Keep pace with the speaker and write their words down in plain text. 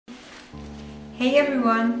Hey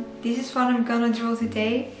everyone, this is what I'm gonna draw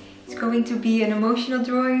today. It's going to be an emotional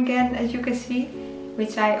drawing again, as you can see,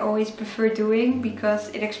 which I always prefer doing because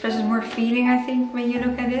it expresses more feeling, I think, when you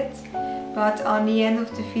look at it. But on the end of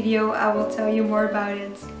the video I will tell you more about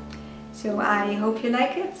it. So I hope you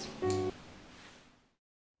like it.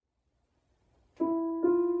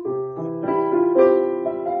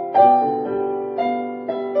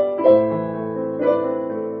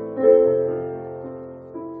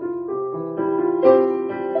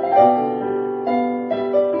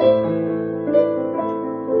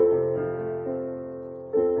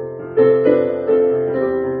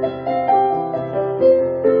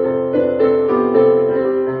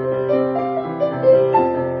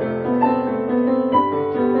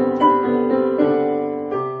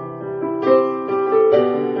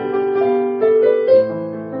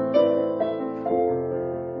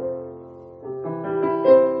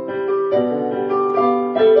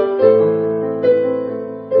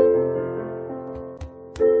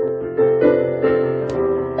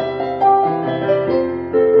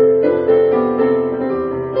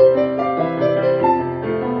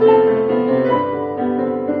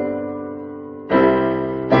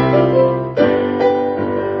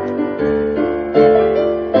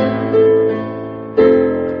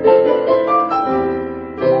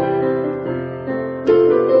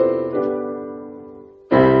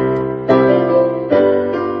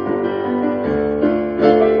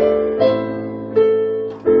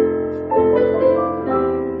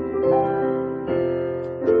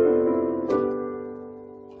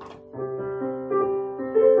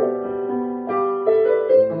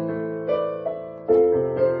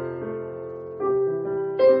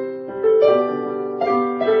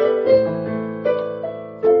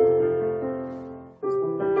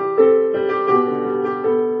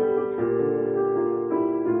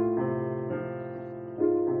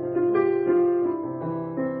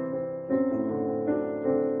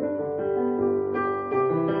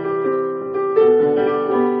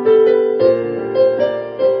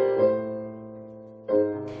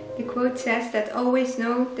 The quote says that always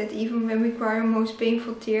know that even when we cry our most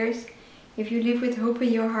painful tears, if you live with hope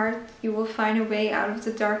in your heart, you will find a way out of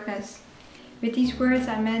the darkness. With these words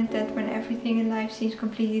I meant that when everything in life seems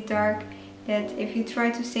completely dark, that if you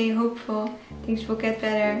try to stay hopeful, things will get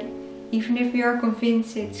better. Even if we are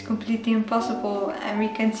convinced it's completely impossible and we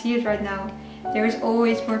can see it right now, there is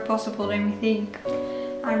always more possible than we think.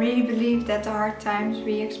 I really believe that the hard times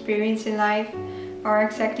we experience in life are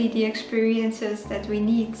exactly the experiences that we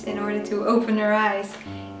need in order to open our eyes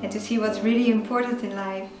and to see what's really important in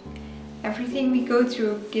life. Everything we go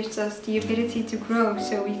through gives us the ability to grow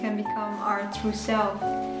so we can become our true self,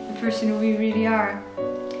 the person who we really are.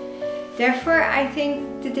 Therefore, I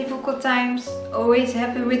think the difficult times always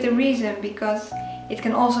happen with a reason, because it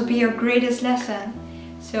can also be our greatest lesson.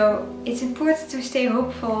 So it's important to stay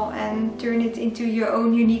hopeful and turn it into your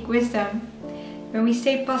own unique wisdom. When we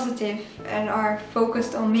stay positive and are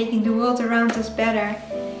focused on making the world around us better,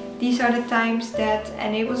 these are the times that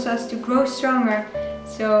enables us to grow stronger.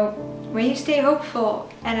 So when you stay hopeful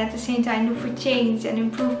and at the same time look for change and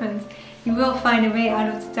improvement, you will find a way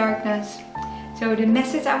out of the darkness. So the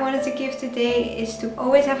message I wanted to give today is to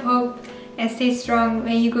always have hope and stay strong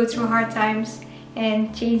when you go through hard times,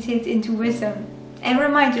 and change it into wisdom. And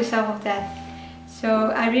remind yourself of that.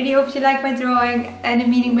 So I really hope you like my drawing and the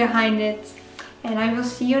meaning behind it. And I will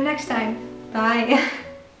see you next time. Bye!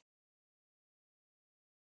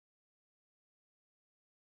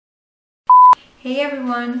 Hey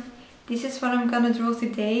everyone, this is what I'm gonna draw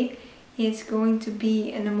today. It's going to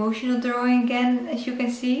be an emotional drawing again, as you can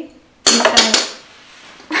see.